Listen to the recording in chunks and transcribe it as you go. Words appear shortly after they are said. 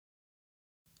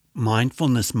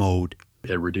Mindfulness mode.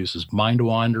 It reduces mind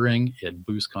wandering, it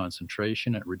boosts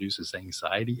concentration, it reduces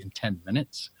anxiety in 10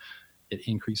 minutes. It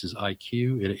increases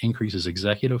IQ, it increases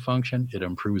executive function, it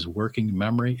improves working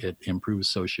memory, it improves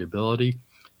sociability,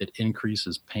 it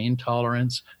increases pain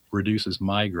tolerance, reduces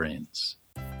migraines.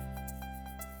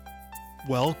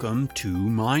 Welcome to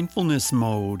Mindfulness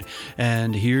Mode.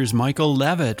 And here's Michael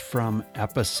Levitt from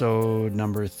episode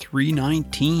number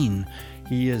 319.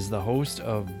 He is the host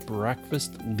of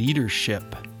Breakfast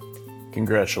Leadership.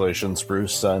 Congratulations,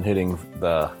 Bruce, on hitting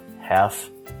the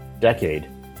half-decade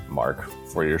mark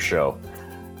for your show.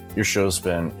 Your show's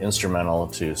been instrumental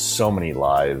to so many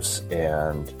lives,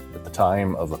 and at the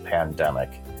time of a pandemic,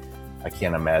 I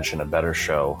can't imagine a better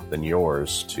show than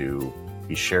yours to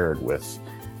be shared with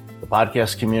the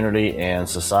podcast community and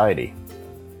society.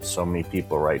 So many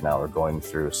people right now are going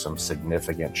through some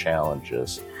significant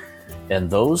challenges, and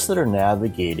those that are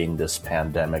navigating this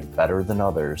pandemic better than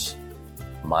others,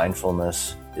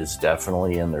 mindfulness is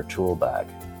definitely in their tool bag.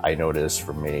 I know it is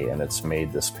for me, and it's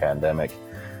made this pandemic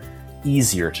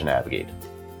easier to navigate.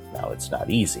 Now, it's not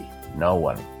easy. No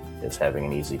one is having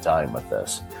an easy time with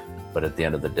this. But at the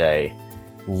end of the day,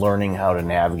 learning how to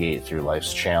navigate through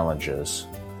life's challenges,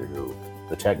 through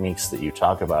the techniques that you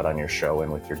talk about on your show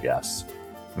and with your guests,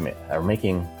 are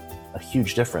making a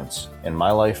huge difference in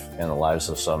my life and the lives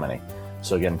of so many.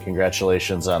 So again,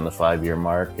 congratulations on the 5-year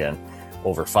mark and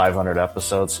over 500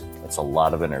 episodes. That's a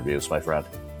lot of interviews, my friend.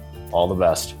 All the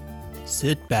best.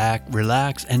 Sit back,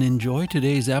 relax, and enjoy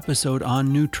today's episode on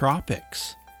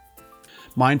nootropics.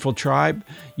 Mindful Tribe,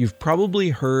 you've probably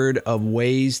heard of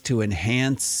ways to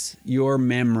enhance your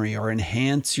memory or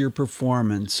enhance your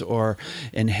performance or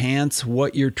enhance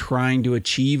what you're trying to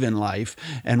achieve in life.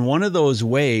 And one of those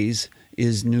ways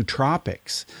is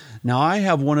nootropics. Now, I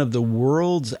have one of the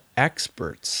world's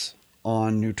experts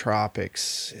on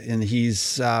nootropics, and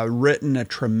he's written a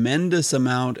tremendous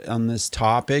amount on this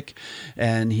topic,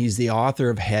 and he's the author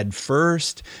of Head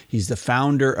First. He's the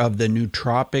founder of the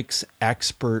Nootropics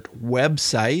Expert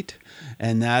website,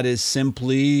 and that is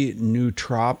simply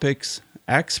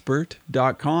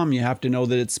nootropicsexpert.com. You have to know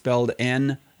that it's spelled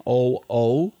Nootropics,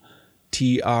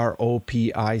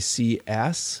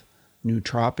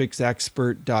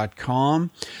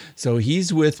 nootropicsexpert.com. So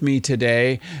he's with me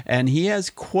today, and he has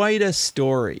quite a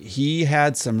story. He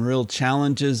had some real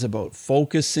challenges about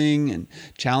focusing and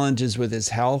challenges with his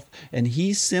health, and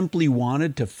he simply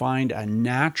wanted to find a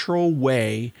natural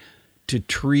way to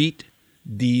treat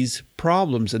these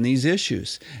problems and these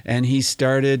issues. And he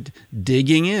started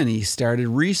digging in. He started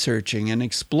researching and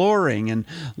exploring and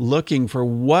looking for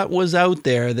what was out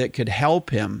there that could help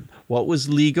him. What was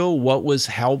legal, what was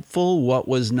helpful, what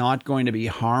was not going to be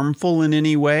harmful in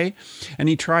any way. And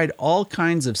he tried all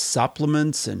kinds of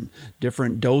supplements and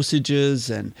different dosages,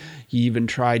 and he even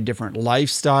tried different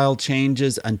lifestyle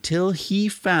changes until he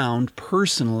found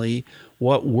personally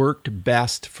what worked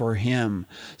best for him.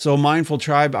 So Mindful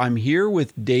Tribe, I'm here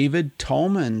with David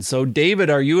Toman. So David,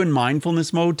 are you in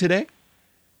mindfulness mode today?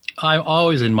 I'm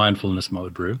always in mindfulness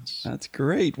mode, Bruce. That's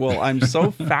great. Well, I'm so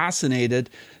fascinated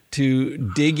to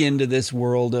dig into this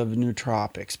world of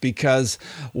nootropics, because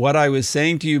what I was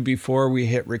saying to you before we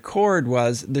hit record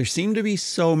was there seem to be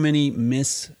so many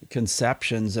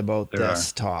misconceptions about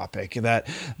this topic that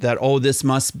oh, this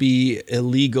must be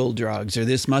illegal drugs, or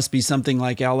this must be something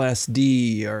like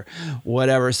LSD or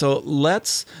whatever. So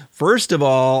let's, first of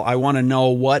all, I want to know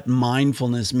what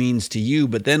mindfulness means to you,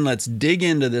 but then let's dig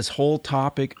into this whole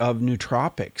topic of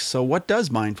nootropics. So what does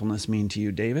mindfulness mean to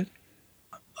you, David?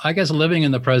 I guess living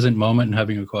in the present moment and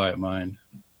having a quiet mind,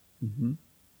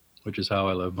 which is how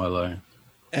I live my life.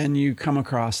 And you come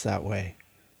across that way,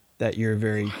 that you're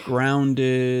very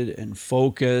grounded and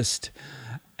focused.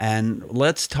 And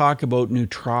let's talk about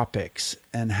nootropics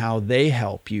and how they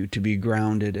help you to be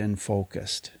grounded and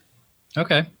focused.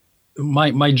 Okay.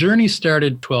 My journey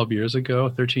started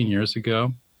 13 years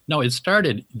ago. No, it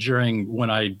started during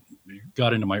when I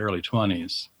got into my early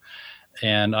 20s.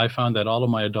 And I found that all of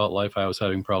my adult life, I was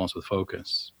having problems with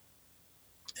focus.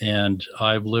 And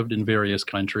I've lived in various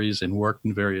countries and worked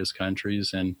in various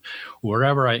countries. And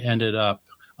wherever I ended up,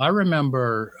 I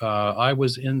remember I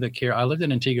lived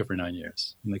in Antigua for 9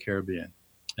 years in the Caribbean.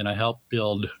 And I helped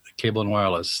build Cable &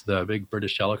 Wireless, the big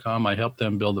British telecom. I helped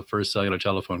them build the first cellular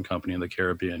telephone company in the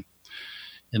Caribbean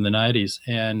in the 90s.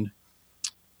 And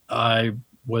I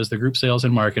was the group sales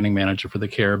and marketing manager for the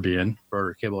Caribbean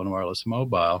for Cable & Wireless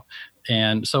Mobile.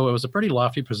 And so it was a pretty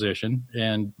lofty position.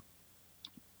 And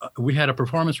we had a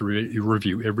performance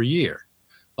review every year.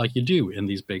 like you do in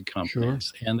these big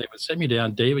companies. Sure. And they would sit me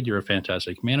down, David, you're a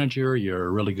fantastic manager. You're a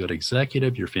really good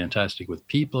executive. You're fantastic with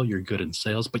people. You're good in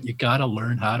sales, but you got to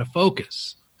learn how to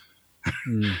focus.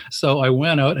 So I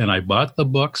went out and I bought the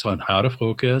books on how to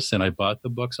focus, and I bought the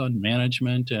books on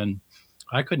management, and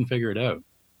I couldn't figure it out.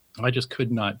 I just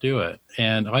could not do it.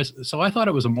 And so I thought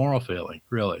it was a moral failing,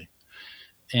 really.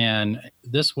 And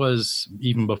this was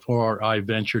even before I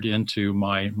ventured into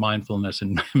my mindfulness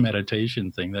and meditation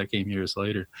thing that came years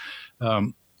later.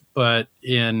 So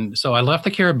I left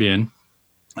the Caribbean.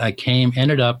 I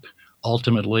ended up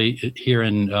ultimately here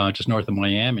in just north of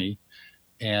Miami.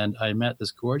 And I met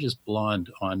this gorgeous blonde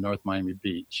on North Miami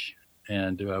Beach.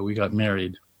 And we got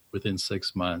married within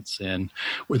 6 months. And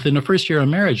within the first year of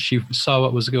marriage, she saw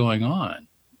what was going on.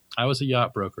 I was a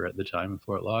yacht broker at the time in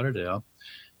Fort Lauderdale.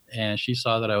 And she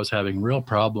saw that I was having real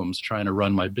problems trying to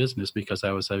run my business because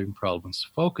I was having problems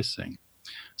focusing.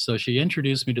 So she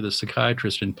introduced me to the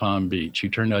psychiatrist in Palm Beach, who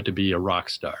turned out to be a rock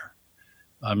star.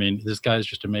 I mean, this guy's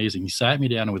just amazing. He sat me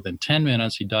down, and within 10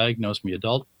 minutes, he diagnosed me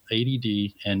adult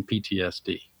ADD and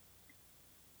PTSD.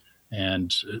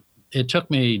 And it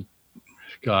took me,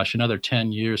 another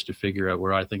 10 years to figure out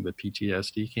where I think the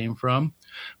PTSD came from.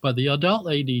 But the adult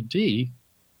ADD,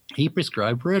 he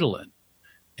prescribed Ritalin.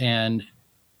 And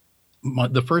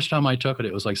the first time I took it,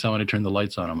 it was like someone had turned the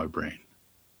lights on my brain.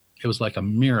 It was like a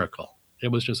miracle. It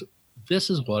was just,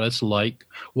 this is what it's like,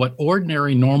 what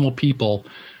ordinary, normal people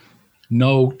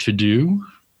know to do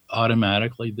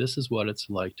automatically. This is what it's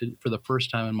like for the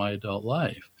first time in my adult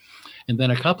life. And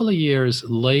then a couple of years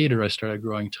later, I started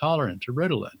growing tolerant to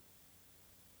Ritalin.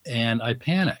 And I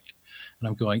panicked. And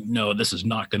I'm going, no, this is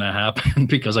not going to happen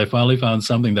because I finally found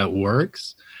something that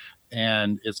works.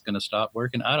 And it's going to stop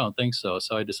working? I don't think so.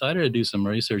 So I decided to do some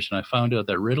research, and I found out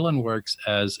that Ritalin works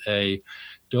as a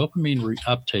dopamine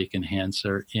uptake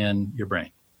enhancer in your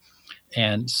brain.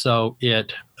 And so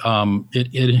it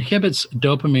inhibits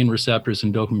dopamine receptors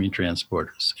and dopamine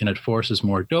transporters, and it forces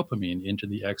more dopamine into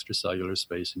the extracellular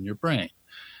space in your brain.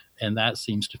 And that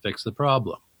seems to fix the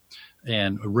problem.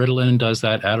 And Ritalin does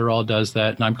that, Adderall does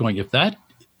that. And I'm going, if that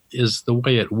is the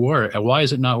way it works, why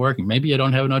is it not working? Maybe I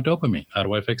don't have enough dopamine. How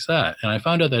do I fix that? And I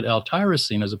found out that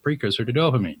L-tyrosine is a precursor to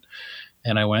dopamine.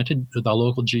 And I went to the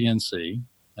local GNC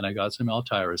and I got some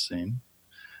L-tyrosine.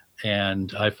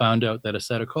 And I found out that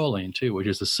acetylcholine too, which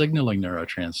is a signaling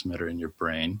neurotransmitter in your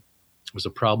brain, was a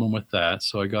problem with that.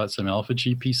 So I got some alpha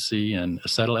GPC and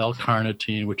acetyl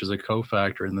L-carnitine, which is a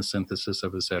cofactor in the synthesis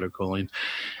of acetylcholine.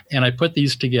 And I put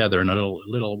these together in a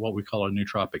little what we call a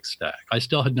nootropic stack. I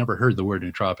still had never heard the word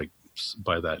nootropic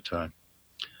by that time.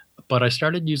 But I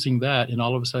started using that, and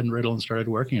all of a sudden Ritalin started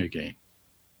working again.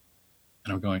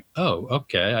 And I'm going, oh,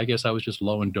 okay, I guess I was just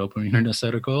low in dopamine and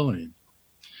acetylcholine.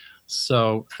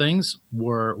 So things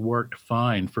worked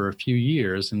fine for a few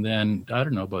years. And then, I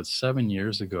don't know, about 7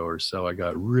 years ago or so, I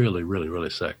got really, really, really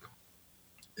sick.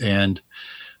 And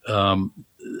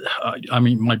I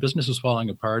mean, my business was falling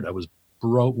apart. I was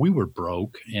broke. We were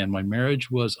broke, and my marriage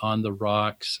was on the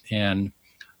rocks. And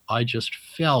I just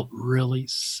felt really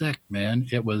sick, man.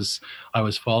 I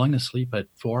was falling asleep at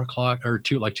 4 o'clock or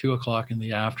 2 o'clock in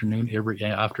the afternoon, every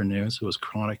afternoon. So it was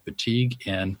chronic fatigue.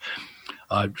 And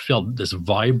I felt this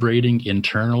vibrating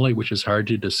internally, which is hard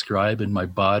to describe in my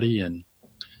body. And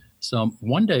so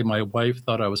one day my wife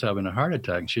thought I was having a heart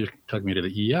attack, and she took me to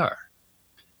the ER.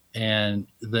 And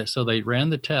so they ran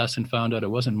the test and found out it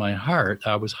wasn't my heart.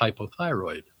 I was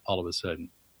hypothyroid all of a sudden,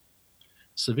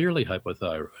 severely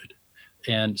hypothyroid.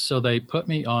 And so they put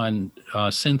me on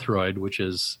Synthroid, which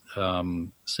is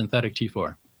synthetic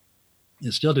T4.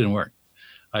 It still didn't work.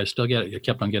 I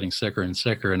kept on getting sicker and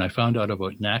sicker, and I found out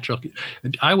about natural.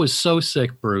 I was so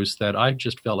sick, Bruce, that I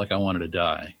just felt like I wanted to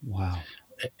die. Wow.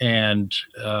 And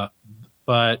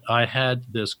but I had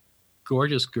this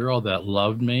gorgeous girl that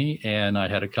loved me, and I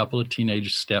had a couple of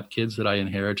teenage stepkids that I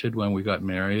inherited when we got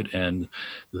married, and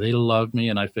they loved me.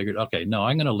 And I figured, okay, no,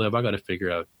 I'm going to live. I got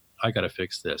to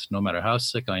fix this. No matter how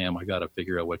sick I am, I got to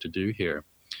figure out what to do here.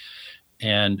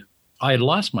 And I had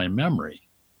lost my memory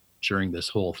during this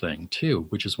whole thing too,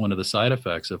 which is one of the side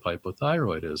effects of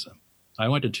hypothyroidism. I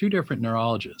went to 2 different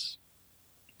neurologists,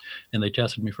 and they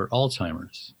tested me for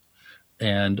Alzheimer's.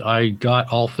 And I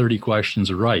got all 30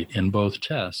 questions right in both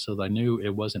tests, so I knew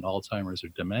it wasn't Alzheimer's or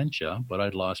dementia, but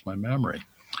I'd lost my memory.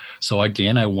 So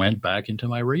again, I went back into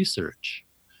my research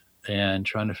and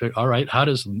trying to figure, all right, how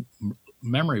does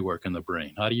memory work in the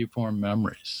brain? How do you form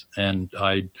memories? And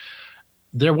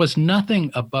there was nothing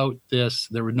about this.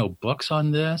 There were no books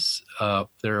on this.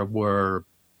 There were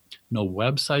no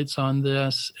websites on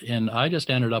this. And I just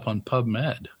ended up on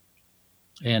PubMed.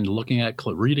 and looking at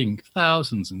reading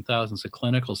thousands and thousands of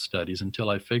clinical studies until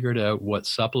I figured out what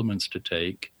supplements to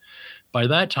take. By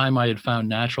that time, I had found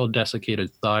natural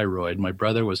desiccated thyroid. My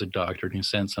brother was a doctor, and he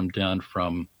sent some down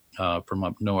from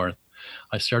up north.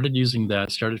 I started using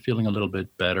that, started feeling a little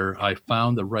bit better. I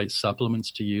found the right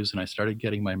supplements to use, and I started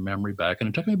getting my memory back. And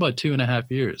it took me about 2.5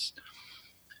 years.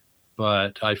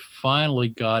 But I finally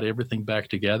got everything back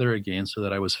together again so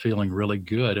that I was feeling really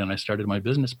good, and I started my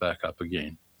business back up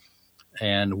again.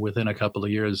 And within a couple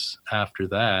of years after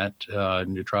that,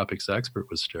 Nootropics Expert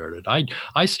was started.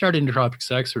 I started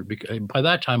Nootropics Expert because by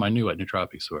that time I knew what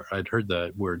nootropics were. I'd heard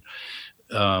the word,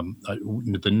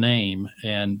 the name,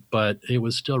 but it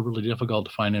was still really difficult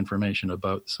to find information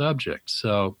about the subject.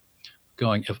 So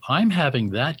going, if I'm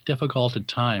having that difficult a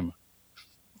time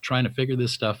trying to figure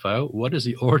this stuff out, what is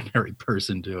the ordinary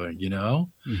person doing, you know?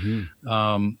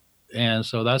 Mm-hmm. And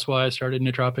so that's why I started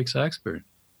Nootropics Expert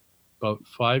about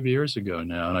 5 years ago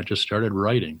now, and I just started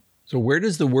writing. So where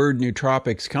does the word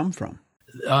nootropics come from?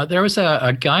 There was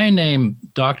a guy named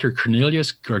Dr.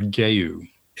 Cornelius Gheorghiu,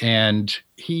 and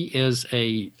he is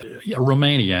a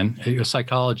Romanian, a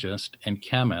psychologist and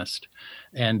chemist.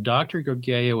 And Dr.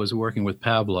 Gheorghiu was working with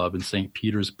Pavlov in St.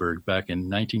 Petersburg back in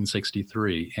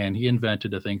 1963, and he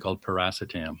invented a thing called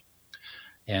piracetam.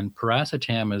 And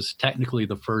piracetam is technically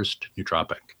the first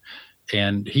nootropic.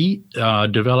 And he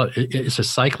developed, it's a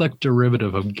cyclic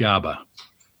derivative of GABA.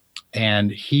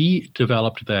 And he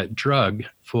developed that drug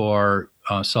for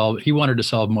he wanted to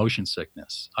solve motion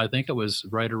sickness. I think it was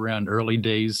right around early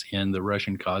days in the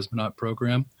Russian cosmonaut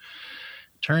program.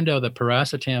 Turned out that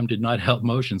piracetam did not help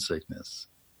motion sickness,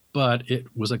 but it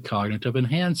was a cognitive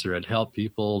enhancer. It helped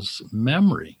people's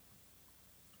memory.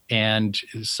 And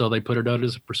so they put it out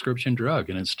as a prescription drug,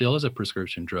 and it still is a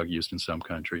prescription drug used in some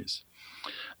countries.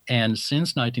 And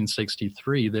since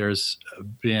 1963, there's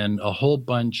been a whole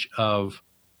bunch of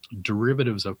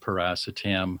derivatives of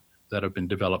piracetam that have been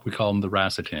developed. We call them the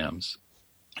racetams.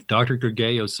 Dr.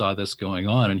 Gheorghiu saw this going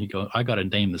on, and he goes, I got to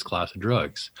name this class of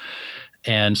drugs.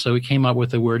 And so he came up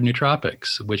with the word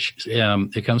nootropics, which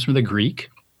it comes from the Greek.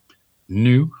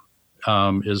 Nou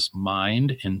is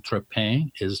mind, and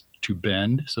tropin is to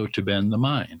bend, so to bend the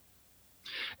mind.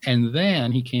 And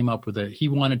then he came up with he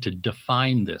wanted to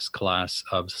define this class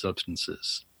of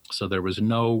substances. So there was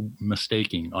no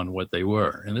mistaking on what they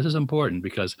were. And this is important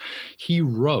because he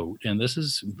wrote, and this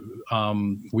is,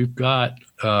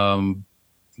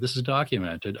 this is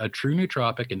documented, a true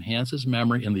nootropic enhances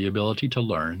memory and the ability to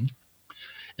learn.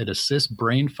 It assists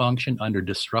brain function under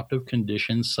disruptive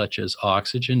conditions such as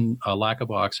oxygen, lack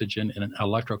of oxygen, and an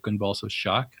electroconvulsive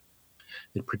shock.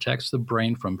 It protects the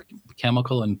brain from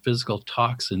chemical and physical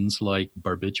toxins like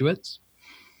barbiturates.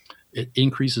 It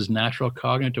increases natural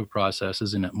cognitive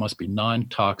processes, and it must be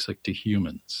non-toxic to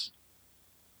humans.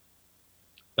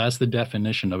 That's the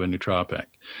definition of a nootropic.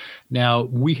 Now,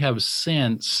 we have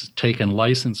since taken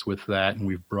license with that, and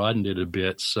we've broadened it a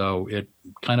bit, so it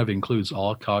kind of includes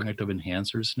all cognitive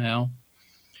enhancers now.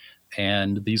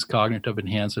 And these cognitive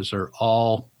enhancers are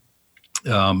all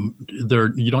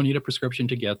you don't need a prescription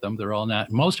to get them. They're all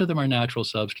most of them are natural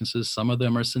substances. Some of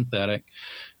them are synthetic,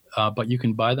 but you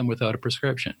can buy them without a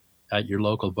prescription at your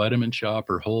local vitamin shop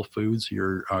or Whole Foods,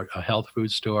 a health food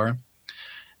store.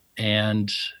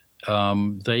 And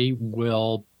they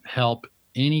will help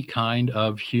any kind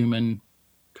of human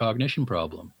cognition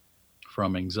problem,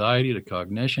 from anxiety to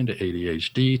cognition to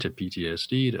ADHD to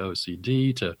PTSD to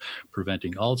OCD to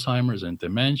preventing Alzheimer's and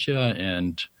dementia.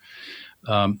 And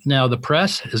now the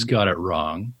press has got it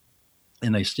wrong,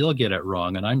 and they still get it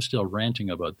wrong. And I'm still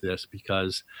ranting about this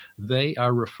because they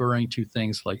are referring to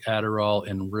things like Adderall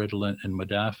and Ritalin and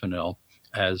modafinil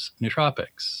as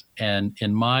nootropics. And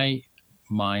in my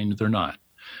mind, they're not,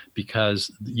 because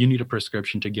you need a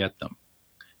prescription to get them.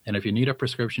 And if you need a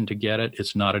prescription to get it,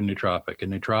 it's not a nootropic. A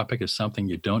nootropic is something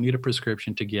you don't need a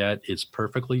prescription to get. It's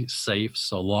perfectly safe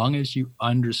so long as you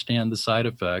understand the side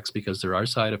effects, because there are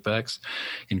side effects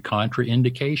and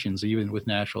contraindications even with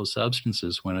natural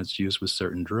substances when it's used with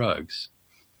certain drugs.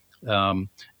 So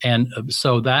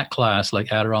that class, like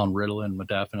Adderall and Ritalin and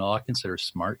modafinil, I consider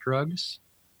smart drugs.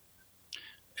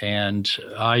 And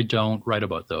I don't write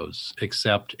about those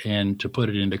except to put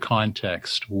it into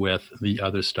context with the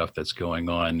other stuff that's going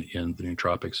on in the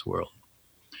nootropics world.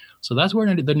 So that's where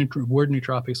the word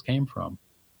nootropics came from.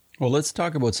 Well, let's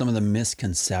talk about some of the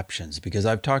misconceptions, because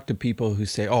I've talked to people who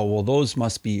say, oh, well, those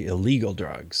must be illegal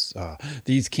drugs.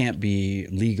 These can't be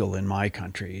legal in my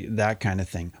country, that kind of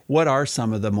thing. What are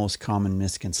some of the most common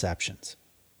misconceptions?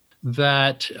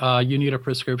 That you need a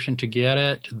prescription to get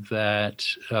it, that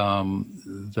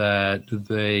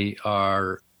they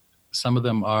are, some of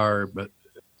them are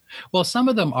Well, some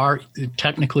of them are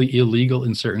technically illegal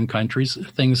in certain countries.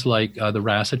 Things like the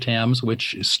racetams,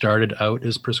 which started out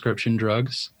as prescription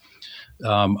drugs,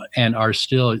 and are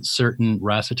still certain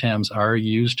racetams are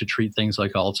used to treat things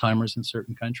like Alzheimer's in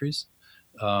certain countries.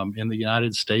 In the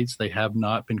United States, they have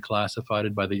not been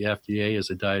classified by the FDA as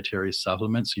a dietary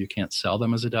supplement, so you can't sell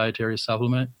them as a dietary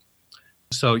supplement.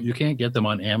 So you can't get them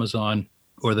on Amazon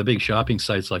or the big shopping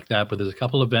sites like that, but there's a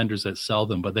couple of vendors that sell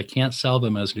them, but they can't sell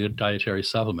them as dietary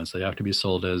supplements. They have to be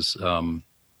sold as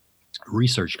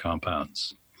research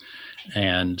compounds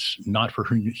and not for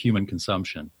human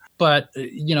consumption. But,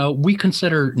 we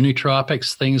consider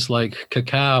nootropics things like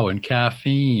cacao and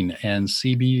caffeine and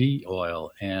CBD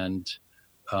oil and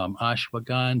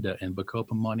ashwagandha and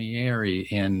Bacopa monnieri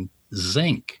and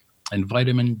zinc and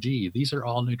vitamin D. These are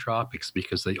all nootropics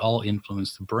because they all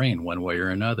influence the brain one way or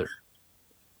another.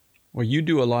 Well, you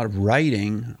do a lot of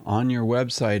writing on your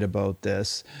website about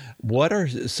this. What are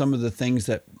some of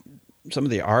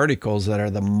the articles that are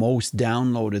the most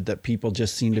downloaded that people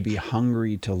just seem to be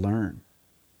hungry to learn?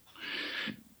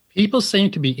 People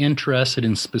seem to be interested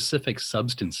in specific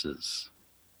substances.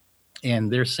 And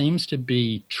there seems to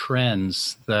be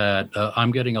trends that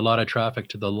I'm getting a lot of traffic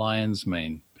to the Lion's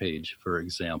Mane page, for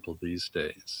example, these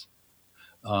days.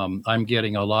 I'm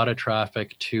getting a lot of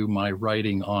traffic to my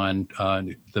writing on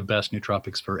the best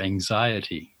nootropics for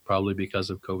anxiety, probably because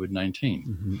of COVID-19.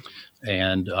 Mm-hmm.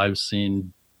 And I've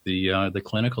seen the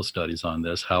clinical studies on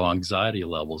this, how anxiety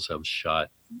levels have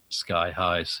shot sky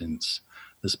high since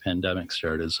this pandemic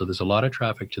started. So there's a lot of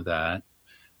traffic to that.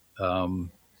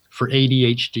 For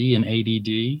ADHD and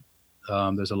ADD,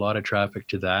 there's a lot of traffic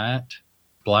to that.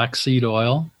 Black seed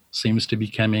oil seems to be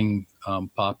becoming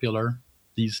popular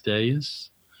these days.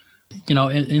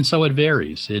 And so it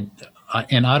varies.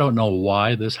 And I don't know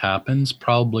why this happens.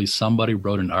 Probably somebody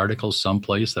wrote an article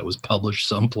someplace that was published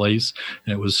someplace,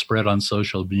 and it was spread on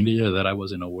social media that I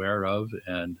wasn't aware of.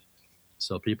 And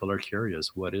so people are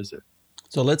curious, what is it?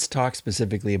 So let's talk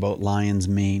specifically about lion's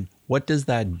mane. What does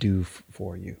that do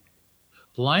for you?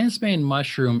 Lion's mane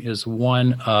mushroom is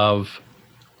one of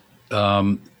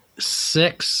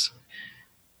 6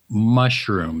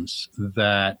 mushrooms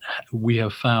that we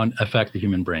have found affect the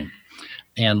human brain.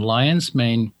 And lion's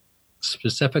mane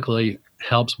specifically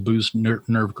helps boost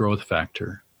nerve growth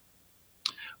factor.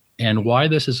 And why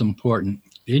this is important,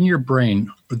 in your brain,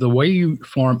 the way you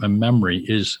form a memory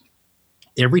is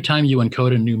every time you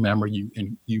encode a new memory,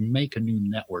 you make a new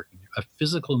network, a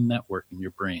physical network in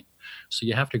your brain. So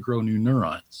you have to grow new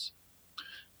neurons.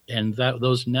 And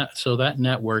that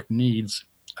network needs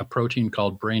a protein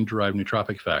called brain-derived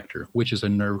nootropic factor, which is a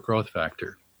nerve growth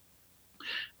factor.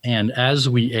 And as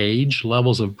we age,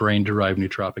 levels of brain-derived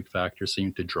nootropic factor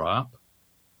seem to drop.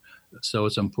 So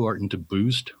it's important to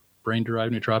boost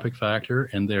brain-derived nootropic factor.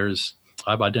 And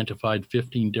I've identified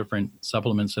 15 different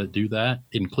supplements that do that,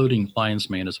 including lion's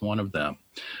mane is one of them.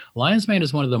 Lion's mane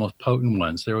is one of the most potent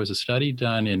ones. There was a study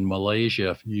done in Malaysia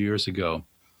a few years ago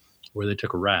where they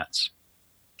took rats.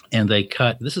 And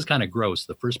this is kind of gross,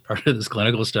 the first part of this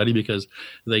clinical study, because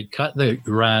they cut the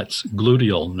rat's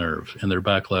gluteal nerve in their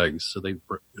back legs. So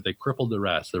they crippled the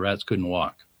rats. The rats couldn't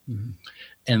walk. Mm-hmm.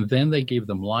 And then they gave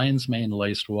them lion's mane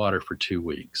laced water for 2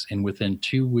 weeks. And within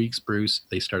 2 weeks, Bruce,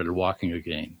 they started walking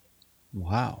again.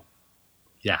 Wow.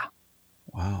 Yeah.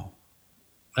 Wow.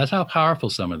 That's how powerful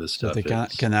some of this stuff is.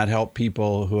 Can that help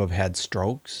people who have had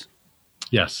strokes?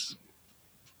 Yes.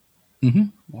 Mm-hmm.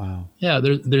 Wow. Yeah,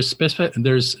 there's specific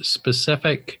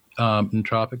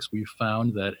nootropics we've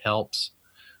found that helps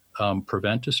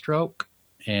prevent a stroke,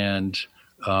 and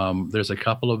there's a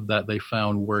couple of that they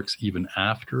found works even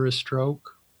after a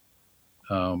stroke.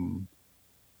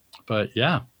 But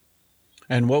yeah.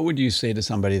 And what would you say to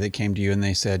somebody that came to you and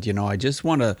they said, I just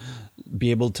want to be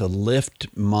able to lift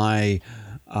my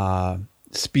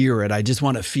spirit. I just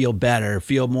want to feel better,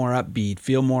 feel more upbeat,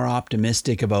 feel more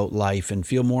optimistic about life, and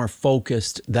feel more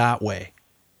focused that way?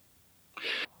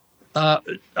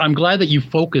 I'm glad that you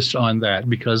focused on that,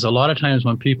 because a lot of times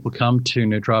when people come to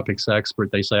nootropics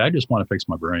expert, they say, I just want to fix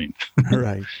my brain.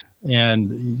 Right.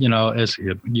 And, you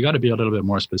got to be a little bit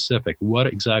more specific. What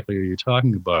exactly are you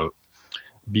talking about?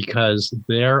 Because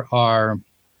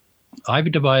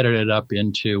I've divided it up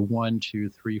into 1, 2,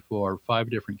 3, 4, 5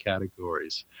 different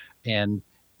categories. And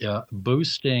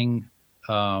boosting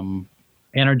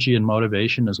energy and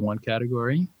motivation is one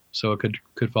category. So it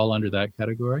could fall under that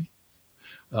category.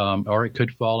 Or it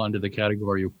could fall under the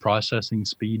category of processing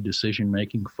speed,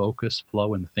 decision-making, focus,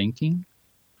 flow, and thinking.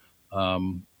 Or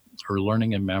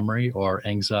learning and memory, or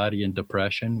anxiety and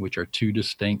depression, which are 2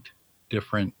 distinct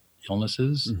different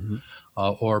illnesses. Mm-hmm.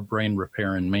 Or brain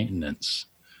repair and maintenance.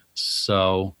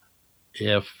 So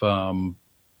if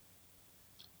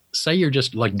say you're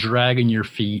just like dragging your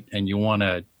feet and you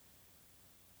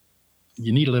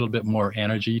need a little bit more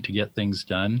energy to get things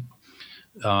done.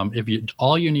 If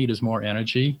all you need is more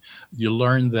energy, you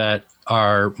learn that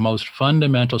our most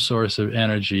fundamental source of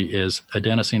energy is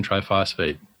adenosine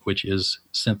triphosphate, which is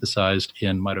synthesized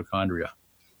in mitochondria.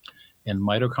 In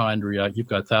mitochondria, you've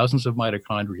got thousands of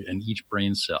mitochondria in each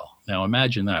brain cell. Now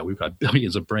imagine that. We've got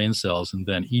billions of brain cells, and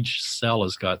then each cell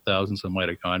has got thousands of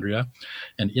mitochondria.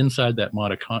 And inside that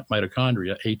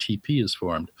mitochondria, ATP is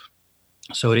formed.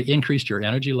 So to increase your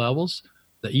energy levels,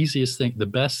 the easiest thing, the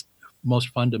best, most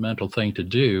fundamental thing to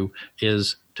do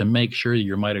is to make sure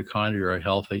your mitochondria are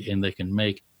healthy and they can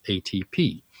make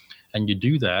ATP. And you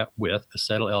do that with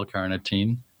acetyl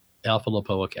L-carnitine,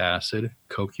 alpha-lipoic acid,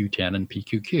 CoQ10, and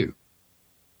PQQ.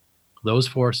 Those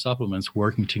four supplements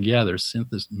working together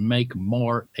make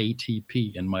more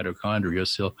ATP in mitochondria,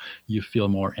 so you feel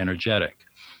more energetic.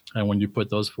 And when you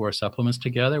put those four supplements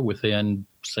together, within,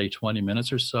 say, 20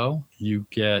 minutes or so, you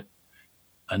get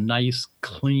a nice,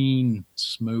 clean,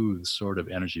 smooth sort of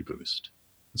energy boost.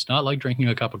 It's not like drinking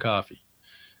a cup of coffee.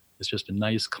 It's just a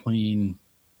nice, clean,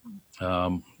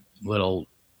 little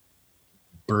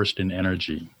burst in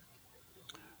energy.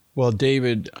 Well,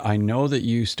 David, I know that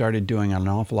you started doing an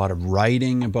awful lot of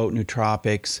writing about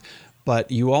nootropics,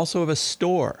 but you also have a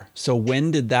store. So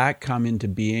when did that come into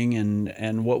being,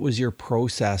 and what was your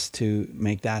process to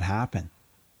make that happen?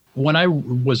 When I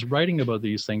was writing about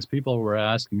these things, people were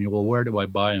asking me, well, where do I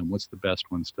buy them? What's the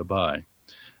best ones to buy?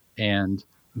 And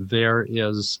there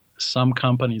is some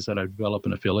companies that I develop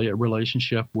an affiliate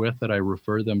relationship with that I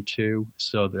refer them to,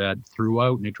 so that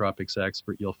throughout Nootropics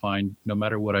Expert, you'll find no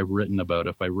matter what I've written about,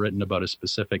 if I've written about a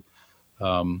specific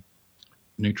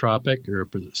nootropic or a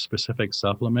specific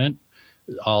supplement,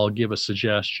 I'll give a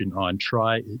suggestion on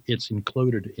it's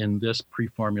included in this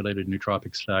pre-formulated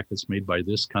nootropic stack that's made by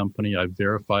this company. I've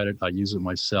verified it. I use it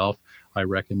myself. I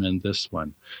recommend this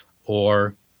one.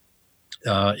 Or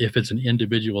if it's an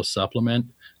individual supplement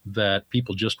that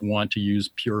people just want to use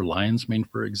pure lion's mane,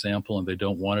 for example, and they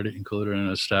don't want it included in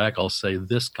a stack, I'll say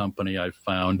this company I've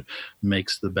found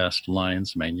makes the best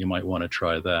lion's mane. You might want to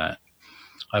try that.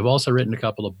 I've also written a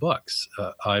couple of books.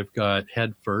 I've got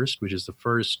Head First, which is the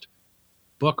first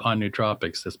book on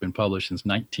nootropics that's been published since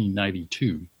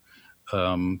 1992.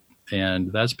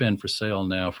 And that's been for sale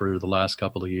now for the last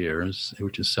couple of years,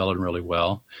 which is selling really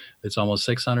well. It's almost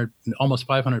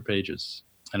 500 pages.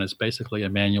 And it's basically a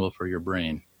manual for your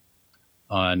brain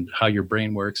on how your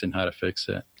brain works and how to fix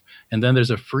it. And then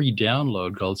there's a free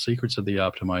download called Secrets of the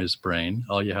Optimized Brain.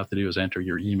 All you have to do is enter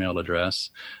your email address.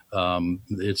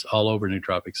 It's all over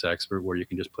Nootropics Expert, where you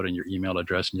can just put in your email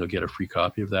address and you'll get a free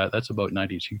copy of that. That's about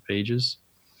 92 pages.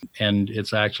 And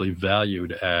it's actually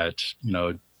valued at,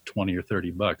 20 or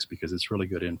 30 bucks because it's really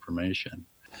good information.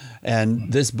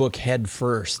 And this book, Head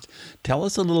First, tell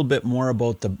us a little bit more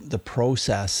about the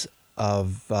process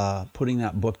of putting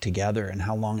that book together and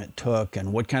how long it took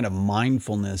and what kind of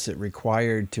mindfulness it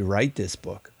required to write this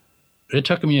book. It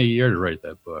took me a year to write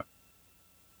that book.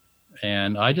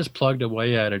 And I just plugged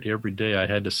away at it every day. I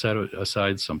had to set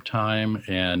aside some time,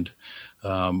 and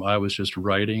I was just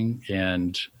writing,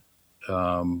 and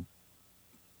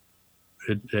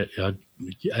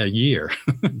a year.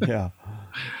 Yeah.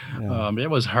 It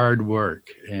was hard work.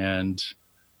 And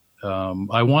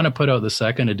I want to put out the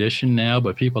second edition now,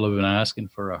 but people have been asking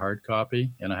for a hard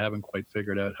copy, and I haven't quite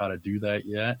figured out how to do that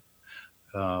yet.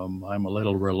 I'm a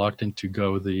little reluctant to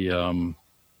go the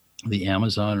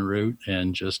Amazon route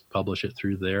and just publish it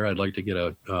through there. I'd like to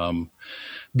get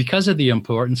because of the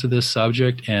importance of this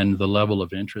subject and the level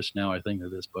of interest now, I think that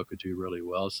this book would do really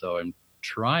well. So I'm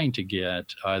trying to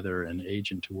get either an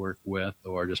agent to work with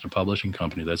or just a publishing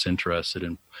company that's interested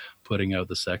in putting out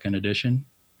the second edition,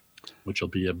 which will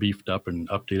be a beefed up and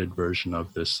updated version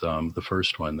of this, the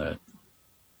first one that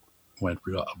went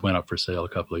up for sale a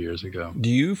couple of years ago. Do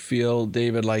you feel,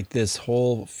 David, like this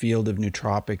whole field of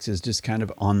nootropics is just kind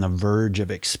of on the verge of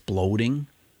exploding?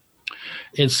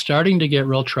 It's starting to get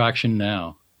real traction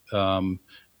now.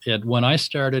 When I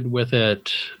started with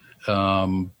it,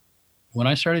 when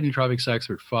I started Nootropics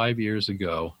Expert 5 years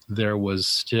ago, there was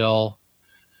still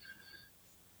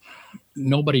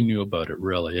nobody knew about it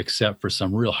really, except for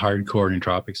some real hardcore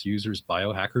nootropics users,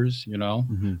 biohackers,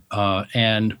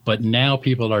 Mm-hmm. But now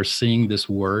people are seeing this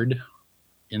word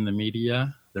in the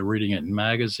media. They're reading it in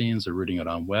magazines. They're reading it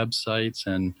on websites,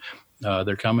 and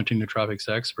they're coming to Nootropics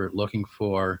Expert looking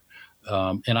for.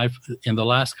 And I've in the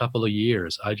last couple of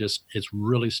years, it's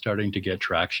really starting to get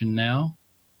traction now.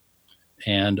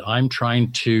 And I'm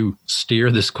trying to steer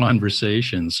this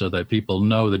conversation so that people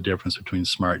know the difference between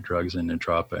smart drugs and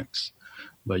nootropics.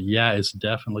 But yeah, it's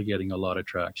definitely getting a lot of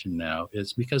traction now.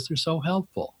 It's because they're so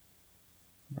helpful.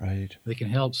 Right. They can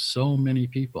help so many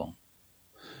people.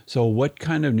 So what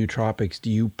kind of nootropics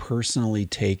do you personally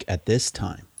take at this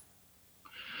time?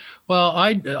 Well,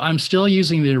 I'm still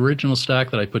using the original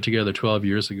stack that I put together 12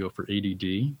 years ago for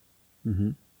ADD.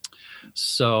 Mm-hmm.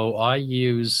 So I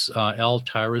use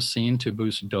L-tyrosine to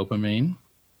boost dopamine,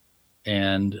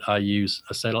 and I use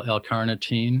acetyl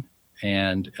L-carnitine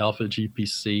and alpha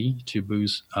GPC to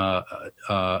boost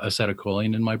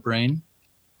acetylcholine in my brain.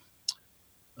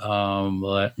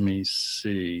 Let me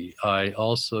see. I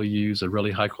also use a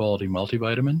really high quality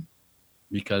multivitamin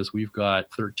because we've got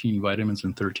 13 vitamins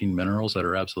and 13 minerals that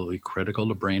are absolutely critical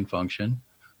to brain function.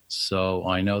 So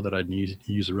I know that I'd need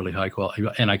to use a really high quality,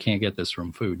 and I can't get this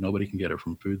from food. Nobody can get it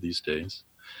from food these days.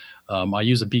 I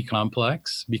use a B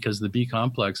complex because the B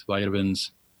complex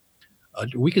vitamins,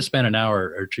 we could spend an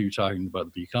hour or two talking about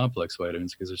the B complex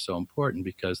vitamins because they're so important,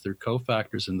 because they're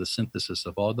cofactors in the synthesis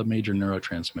of all the major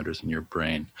neurotransmitters in your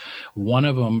brain. One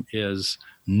of them is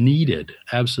needed,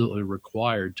 absolutely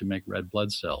required to make red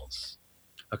blood cells.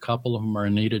 A couple of them are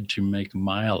needed to make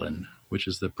myelin, which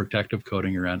is the protective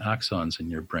coating around axons in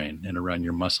your brain and around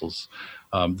your muscles,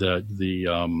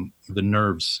 the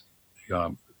nerves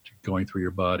going through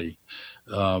your body.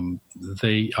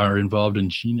 They are involved in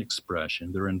gene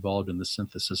expression. They're involved in the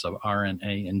synthesis of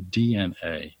RNA and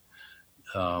DNA.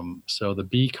 So the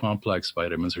B complex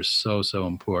vitamins are so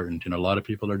important, and a lot of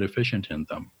people are deficient in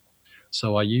them.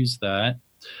 So I use that.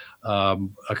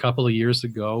 A couple of years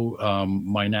ago,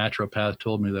 my naturopath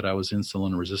told me that I was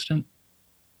insulin resistant.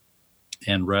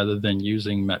 And rather than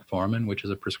using metformin, which is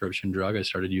a prescription drug, I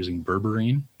started using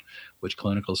berberine, which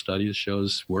clinical studies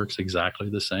shows works exactly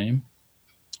the same.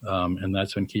 And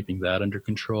that's been keeping that under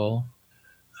control.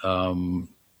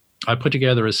 I put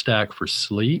together a stack for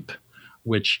sleep,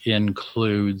 which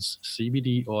includes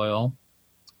CBD oil,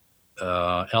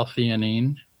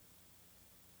 L-theanine,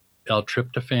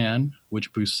 L-tryptophan,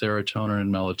 which boosts serotonin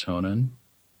and melatonin,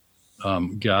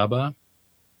 GABA,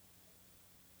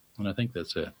 and I think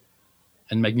that's it,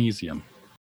 and magnesium.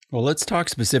 Well, let's talk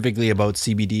specifically about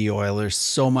CBD oil. There's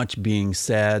so much being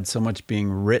said, so much being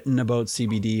written about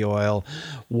CBD oil.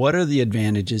 What are the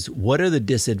advantages? What are the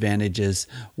disadvantages?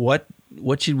 What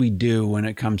should we do when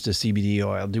it comes to CBD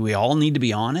oil? Do we all need to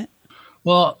be on it?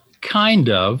 Well, kind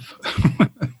of.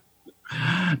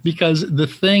 Because the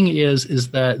thing is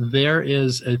that there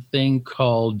is a thing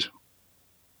called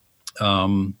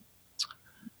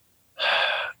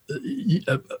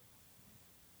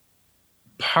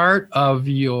part of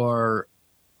your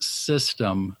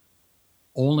system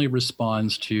only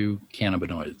responds to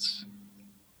cannabinoids.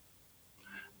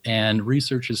 And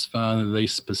research has found that they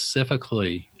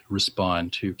specifically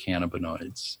respond to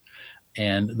cannabinoids.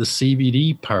 And the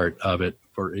CBD part of it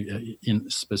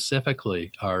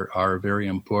specifically are very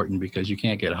important because you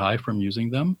can't get high from using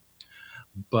them.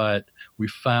 But we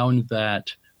found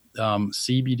that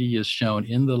CBD is shown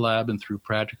in the lab and through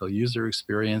practical user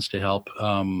experience to help.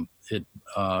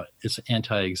 It's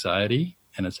anti-anxiety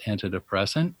and it's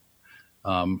antidepressant,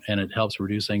 and it helps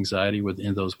reduce anxiety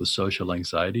in those with social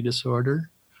anxiety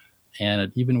disorder. And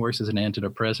it even works as an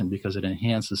antidepressant because it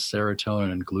enhances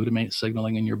serotonin and glutamate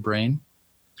signaling in your brain.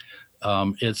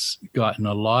 It's gotten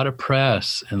a lot of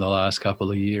press in the last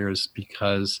couple of years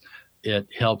because it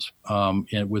helps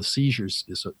with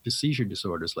seizure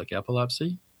disorders like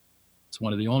epilepsy. It's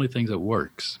one of the only things that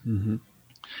works. Mm-hmm.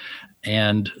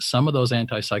 And some of those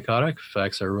antipsychotic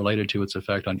effects are related to its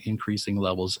effect on increasing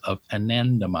levels of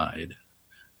anandamide,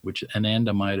 which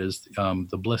anandamide is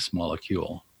the bliss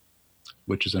molecule,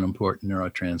 which is an important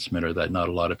neurotransmitter that not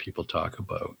a lot of people talk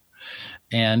about.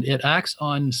 And it acts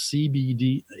on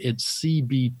CBD, it's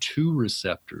CB2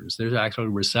 receptors. There's actually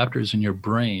receptors in your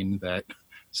brain that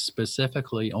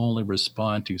specifically only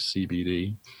respond to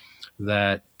CBD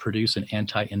that produce an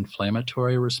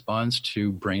anti-inflammatory response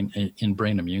to brain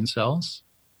immune cells.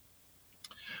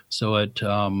 So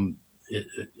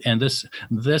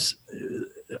this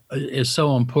is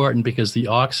so important because the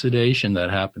oxidation that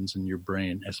happens in your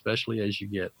brain, especially as you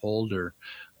get older,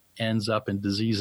 ends up in disease